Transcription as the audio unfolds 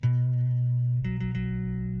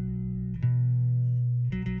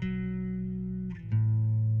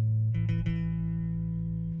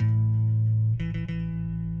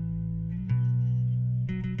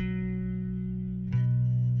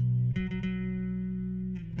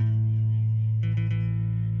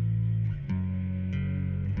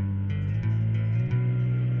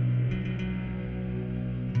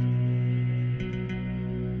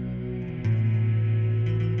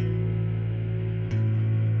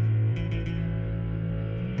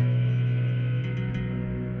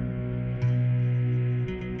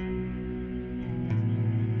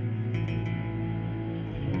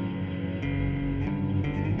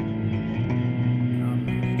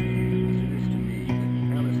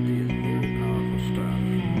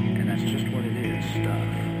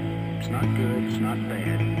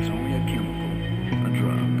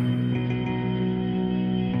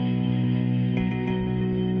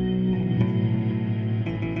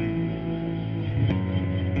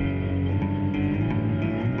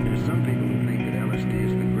Some people who think that LSD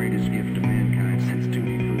is the greatest gift to mankind since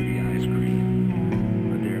tutti frutti ice cream.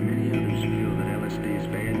 But there are many others who feel that LSD is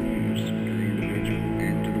bad news to the individual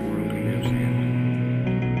and to the world he lives in.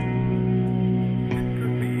 It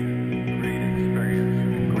could be a great experience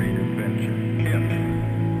and a great adventure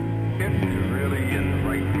if you're really in the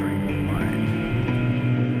right frame of mind.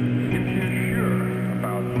 If you're sure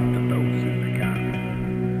about the dose in the cup.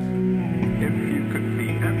 If you could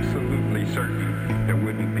be absolutely certain there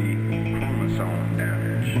wouldn't be chromosome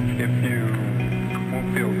damage. If you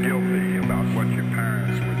won't feel guilty about what your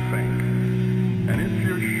parents would think. And if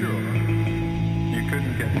you're sure you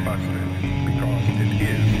couldn't get busted because it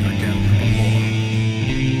is against the law.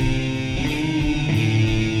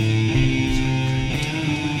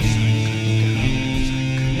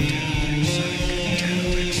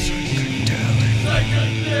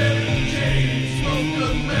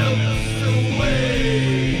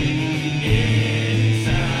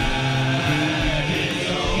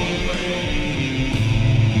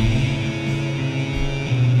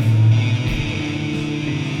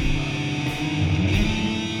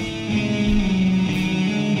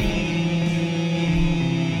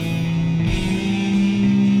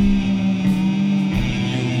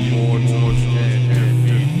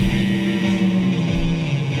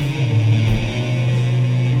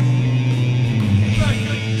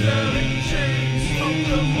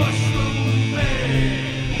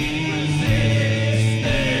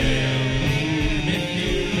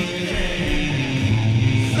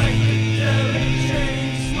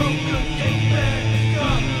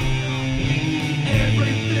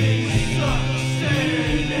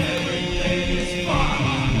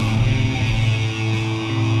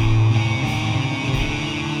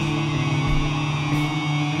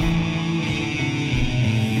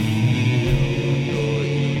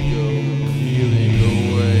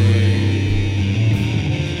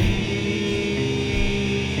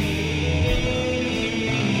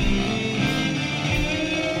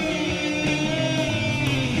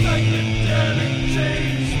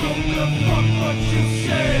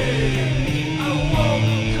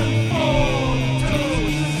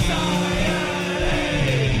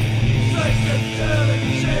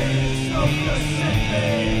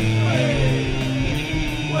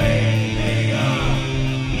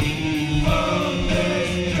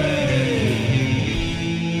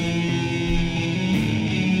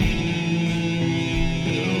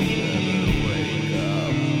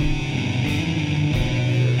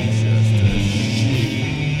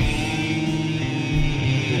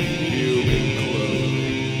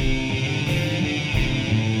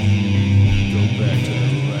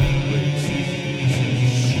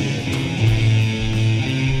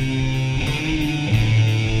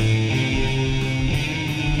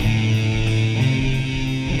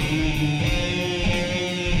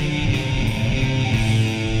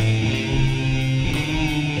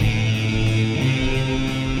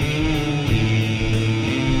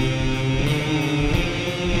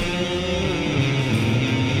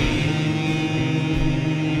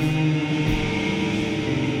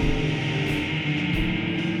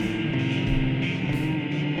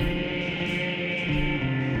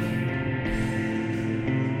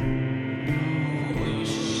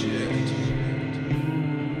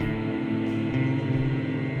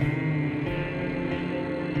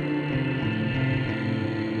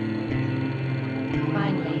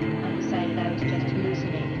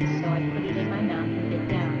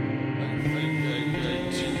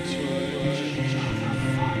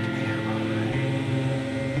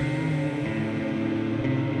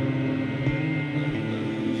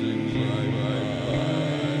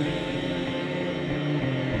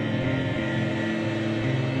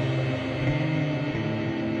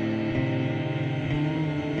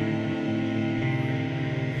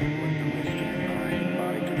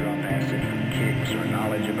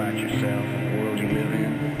 About yourself and the world you live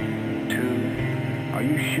in. 2, are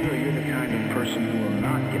you sure you're the kind of person who will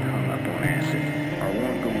not get hung up on acid or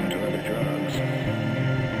won't go into other drugs?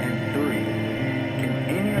 And 3, can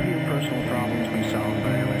any of your personal problems be solved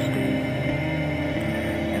by